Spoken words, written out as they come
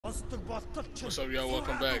What's up, y'all?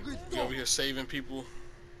 Welcome back. We over here saving people.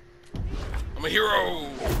 I'm a hero.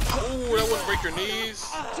 Oh, that wouldn't break your knees.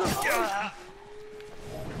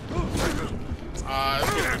 It's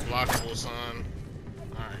gonna be blockable, son.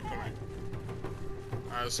 Alright, come here.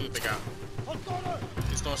 Alright, let's see what they got.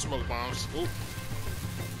 He's throwing smoke bombs. Ooh.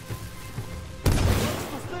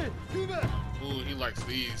 Ooh, he likes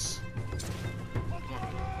these.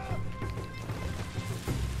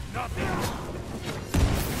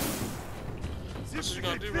 This is what you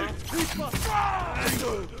gonna do, bro?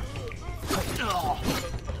 Oh,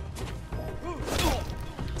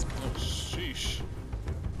 sheesh.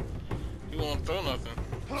 He won't throw nothing.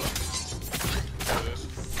 There it is.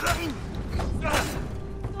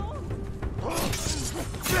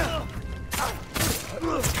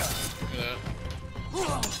 Yeah.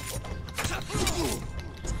 What?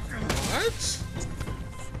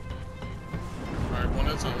 Alright, one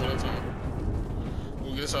at a time, one at a time.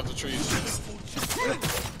 We'll get this out the trees.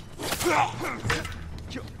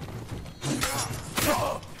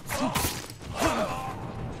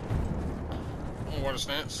 Water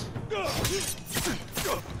stance.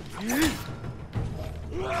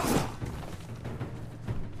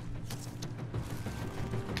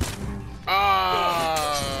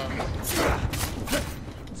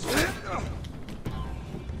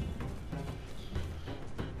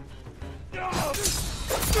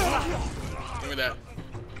 Give me that.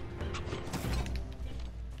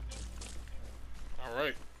 All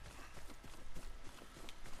right.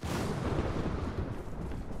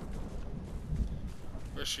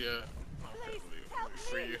 Where's she at? Okay, let me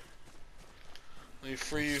free you. Let me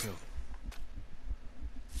free you.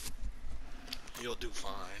 You'll do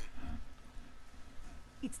fine.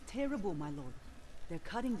 It's terrible, my lord. They're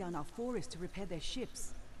cutting down our forest to repair their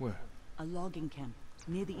ships. Where? A logging camp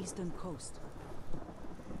near the eastern coast.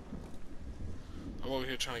 I'm over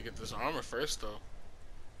here trying to get this armor first, though.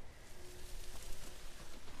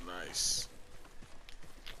 Nice.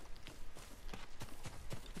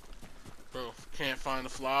 Bro, can't find the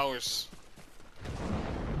flowers.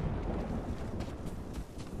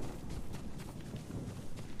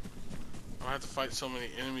 I have to fight so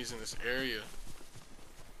many enemies in this area.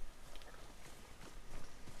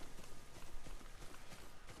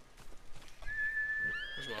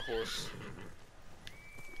 Where's my horse?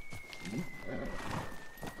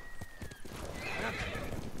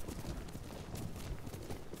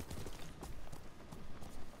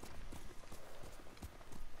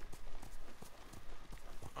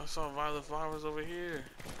 I saw violet flowers over here.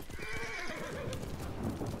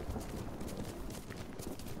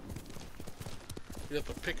 We have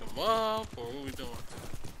to pick them up, or what are we doing?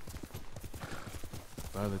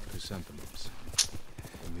 Violet chrysanthemums.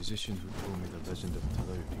 The musician who told me the legend of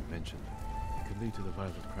Tsushima mentioned it could lead to the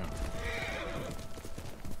violet crown.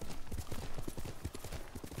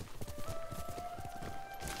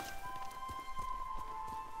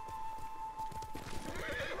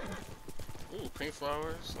 Ooh, pink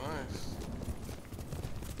flowers, nice.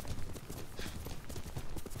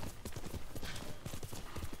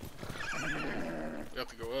 You have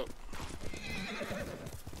to go up.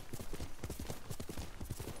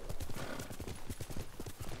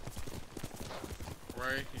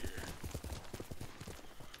 Right here.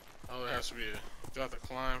 Oh, there has to be a. Do I have to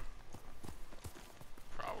climb?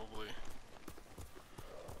 Probably.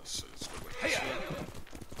 Let's go back this way.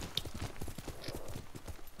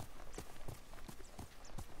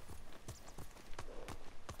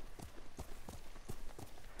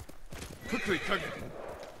 Quickly, Kage!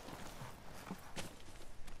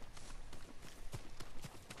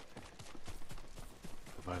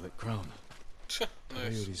 The violet crown.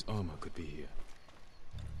 Nice. Coyote's armor could be here.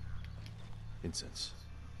 Incense.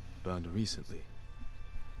 Burned recently.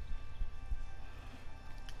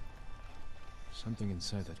 Something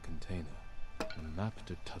inside that container. A map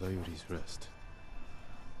to Tadayori's rest.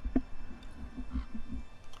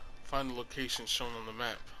 Find the location shown on the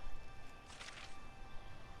map.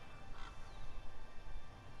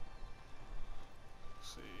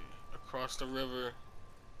 Let's see. Across the river,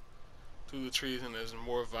 through the trees, and there's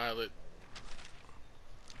more violet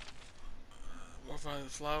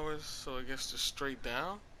flowers, so I guess just straight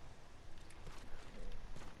down.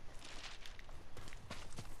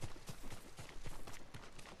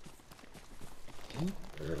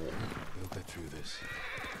 We'll get through this.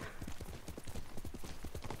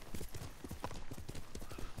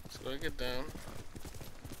 So I get down.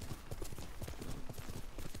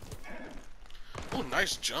 Oh,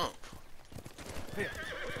 nice jump.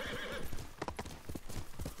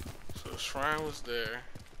 So the shrine was there.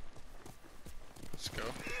 Let's go.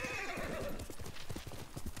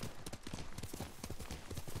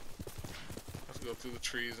 go through the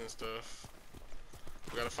trees and stuff.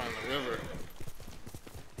 We gotta find the river.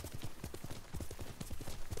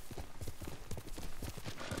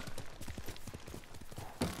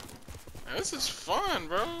 Man, this is fun,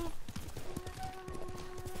 bro.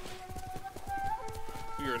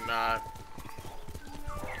 You're not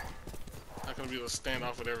gonna be able to stand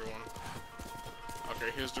off with everyone.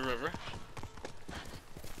 Okay, here's the river.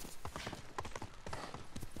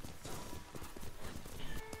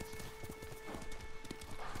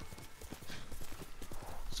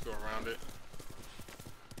 Let's go around it.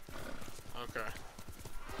 Okay.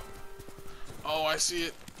 Oh, I see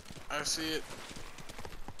it. I see it.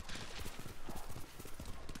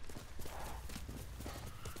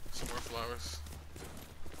 Some more flowers.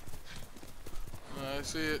 I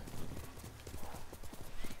see it.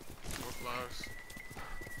 More flowers.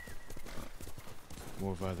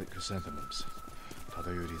 More violet chrysanthemums.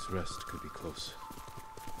 Tadayori's rest could be close.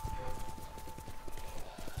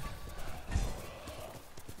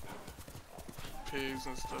 Pigs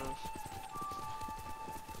and stuff.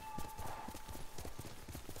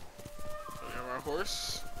 So we have our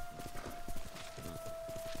horse.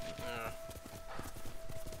 Yeah.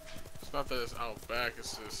 It's not that it's out back,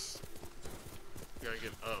 it's just you gotta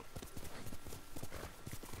get up.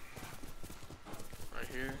 Right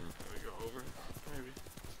here. Can we go over? Maybe.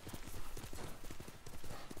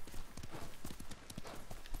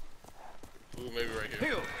 Ooh, maybe right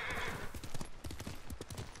here.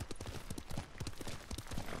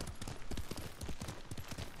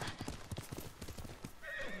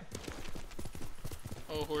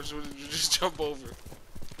 Oh, horse, what did you just jump over?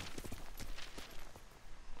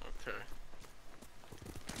 Okay.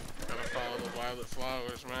 Gotta follow the violet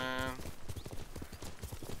flowers, man.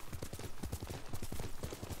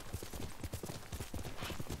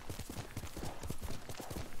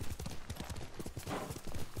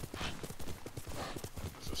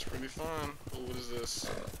 This is pretty fun. Oh, what is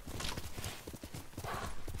this?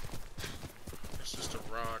 It's just a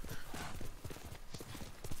rock.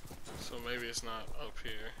 So maybe it's not up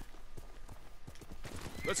here.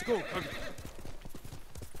 Let's go.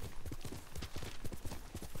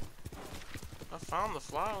 I found the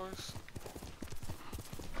flowers.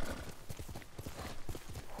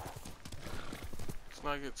 Let's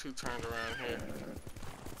not get too turned around here.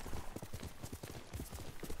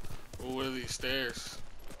 Oh, what are these stairs?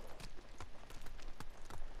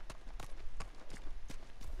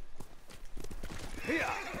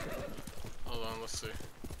 Hold on, let's see.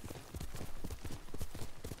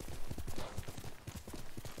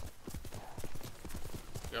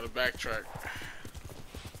 Gotta backtrack.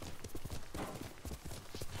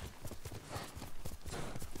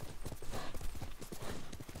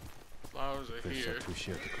 Flowers are There's here. too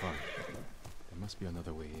sheer to climb. There must be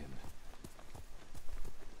another way in.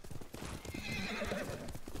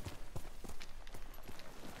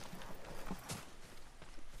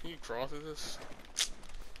 Can you crawl through this?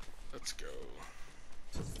 Let's go.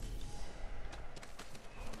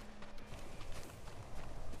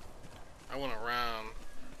 I went around.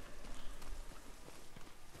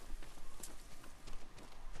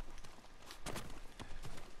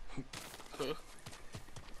 Huh?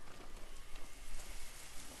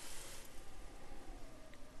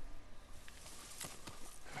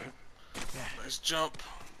 Nice jump.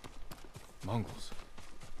 Mongols.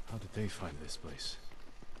 How did they find this place?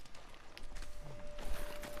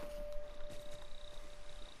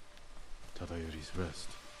 Tadayori's rest.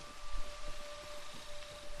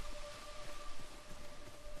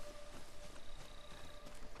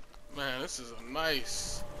 Man, this is a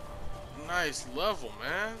nice level,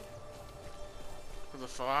 man. For the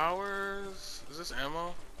flowers. Is this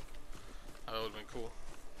ammo? Oh, that would've been cool.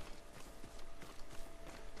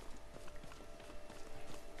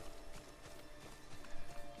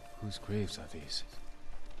 Whose graves are these?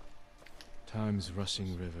 Time's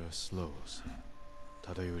rushing river slows.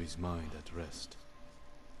 Tadayori's mind at rest.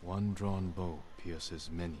 One drawn bow pierces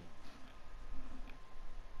many.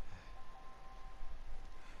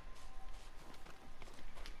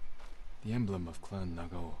 The emblem of Clan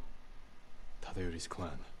Nagao. Tadayori's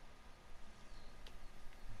clan.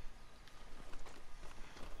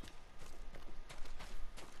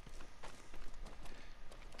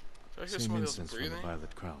 Did I hear Same somebody else incense from the breathing?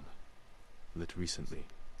 violet crown. Lit recently.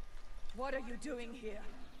 What are you doing here?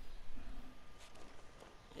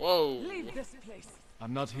 Whoa. Leave this place.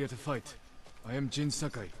 I'm not here to fight. I am Jin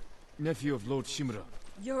Sakai, nephew of Lord Shimura.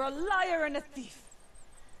 You're a liar and a thief.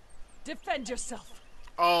 Defend yourself.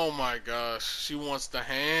 Oh my gosh. She wants the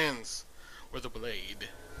hands or the blade.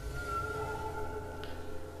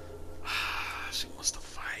 She wants to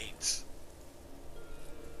fight.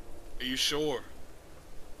 Are you sure?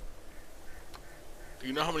 Do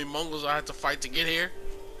you know how many Mongols I had to fight to get here?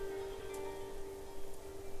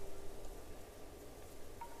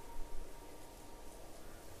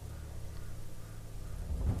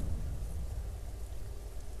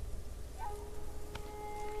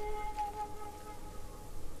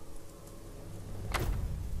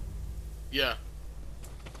 Yeah.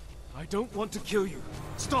 I don't want to kill you.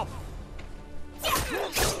 Stop!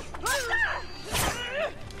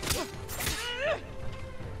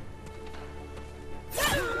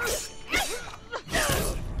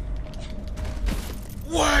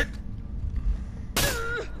 What?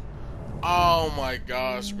 Oh my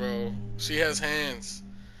gosh, bro. She has hands.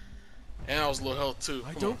 And I was low health too.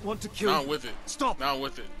 I Come don't on. want to kill you. Now I'm with it. Stop! Now I'm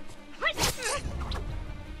with it.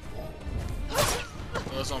 Oh,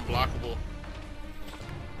 that's unblockable.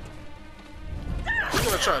 You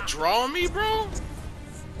gonna try to draw me, bro?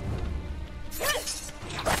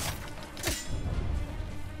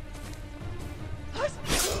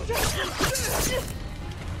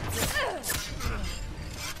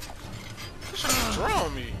 Draw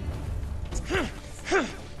me.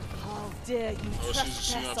 How dare you Oh,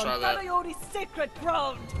 she's gonna trespass try on that. Tadayori's sacred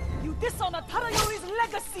ground! You dishonor Tadayori's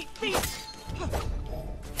legacy, thief!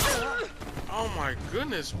 Oh my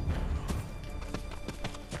goodness.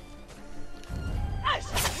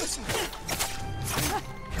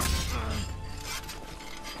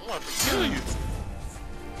 I want to kill you.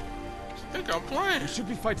 I think I'm playing. We should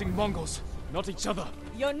be fighting Mongols, not each other.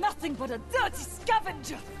 You're nothing but a dirty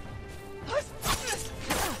scavenger!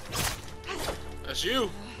 That's you.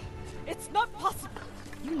 It's not possible!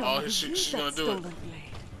 You know Oh, how to she's use gonna that do it. stolen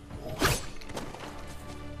blade.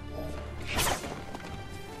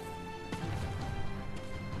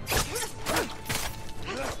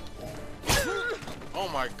 Oh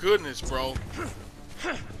my goodness, bro.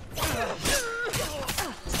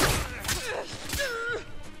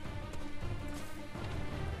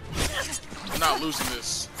 I'm not losing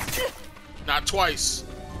this. Not twice.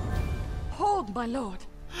 Hold, my lord.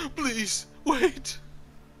 Please, wait.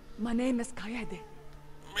 My name is Kaede.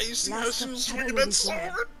 Man, you see how Last she of was swinging that Tadayori's sword?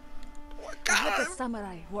 line. Oh my I heard god. the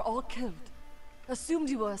samurai were all killed. Assumed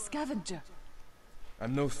you were a scavenger.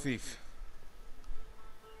 I'm no thief.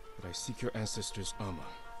 But I seek your ancestors' armor.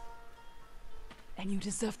 And you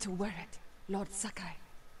deserve to wear it, Lord Sakai.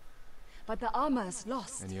 But the armor is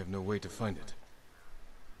lost. And you have no way to find it.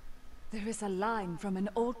 There is a line from an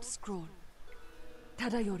old scroll.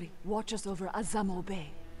 Tadayori watches over Azamo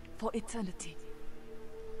Bay for eternity.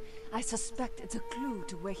 I suspect it's a clue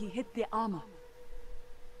to where he hid the armor.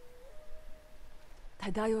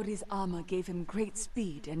 Tadayori's armor gave him great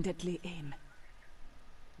speed and deadly aim.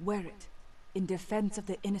 Wear it in defense of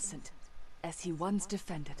the innocent, as he once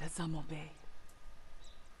defended Azamo Bay.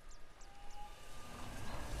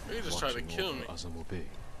 He just tried to Watching kill over me. Azamo Bay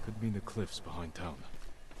could mean the cliffs behind town.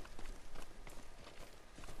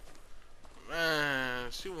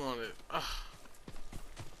 Man, she wanted.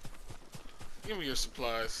 Give me your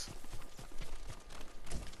supplies.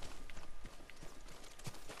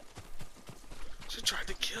 She tried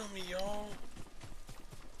to kill me, y'all.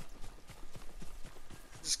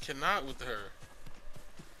 Just cannot with her.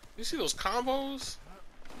 You see those combos?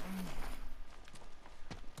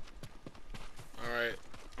 Alright.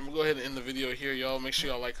 I'm gonna go ahead and end the video here, y'all. Make sure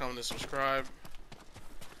y'all like, comment, and subscribe.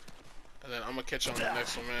 And then I'm gonna catch you on the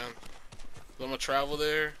next one, man. So I'm gonna travel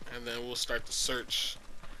there, and then we'll start the search.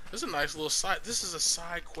 This is a nice little side. This is a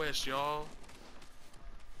side quest, y'all.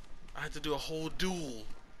 I had to do a whole duel.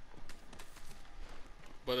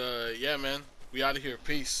 But yeah, man. We out of here.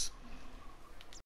 Peace.